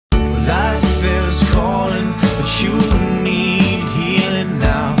is calling, but you need healing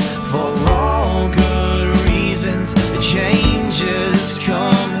now for all good reasons. The change is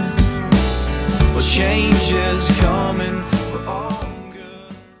coming. Well, change is coming for all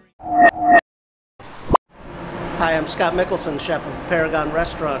good. Hi, I'm Scott Mickelson, chef of the Paragon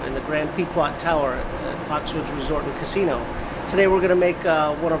restaurant in the Grand Pequot Tower at Foxwoods Resort and Casino. Today we're going to make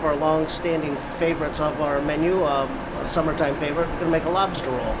one of our long-standing favorites of our menu, a summertime favorite. We're going to make a lobster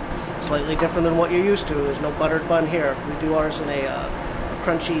roll. Slightly different than what you're used to. There's no buttered bun here. We do ours in a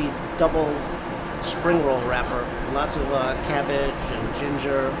crunchy double spring roll wrapper. Lots of cabbage and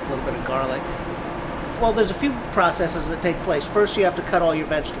ginger, a little bit of garlic. Well, there's a few processes that take place. First, you have to cut all your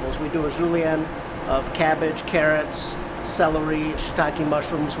vegetables. We do a julienne of cabbage, carrots, celery, shiitake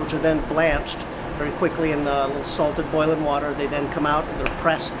mushrooms, which are then blanched very quickly in a little salted boiling water. They then come out and they're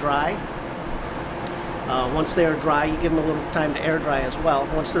pressed dry. Once they are dry, you give them a little time to air dry as well.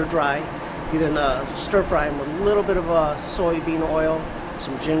 Once they're dry, you then stir fry them with a little bit of soybean oil,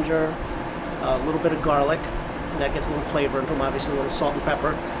 some ginger, a little bit of garlic. That gets a little flavor into them, obviously a little salt and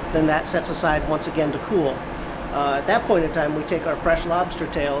pepper. Then that sets aside once again to cool. At that point in time, we take our fresh lobster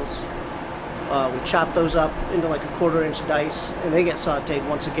tails, we chop those up into like a 1/4-inch dice, and they get sauteed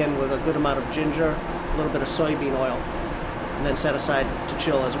once again with a good amount of ginger, a little bit of soybean oil, and then set aside to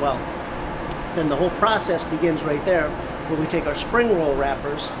chill as well. Then the whole process begins right there, where we take our spring roll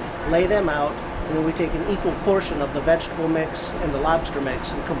wrappers, lay them out, and then we take an equal portion of the vegetable mix and the lobster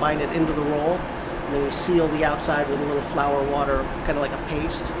mix and combine it into the roll. And then we seal the outside with a little flour water, kind of like a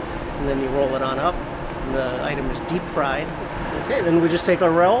paste, and then you roll it on up. And the item is deep fried. Okay, then we just take our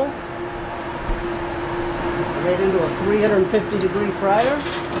roll, right into a 350-degree fryer.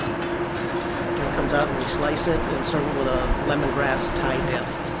 And it comes out and we slice it and serve it with a lemongrass Thai dip.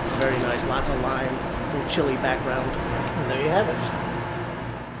 It's very nice, lots of lime, a little chili background. And there you have it.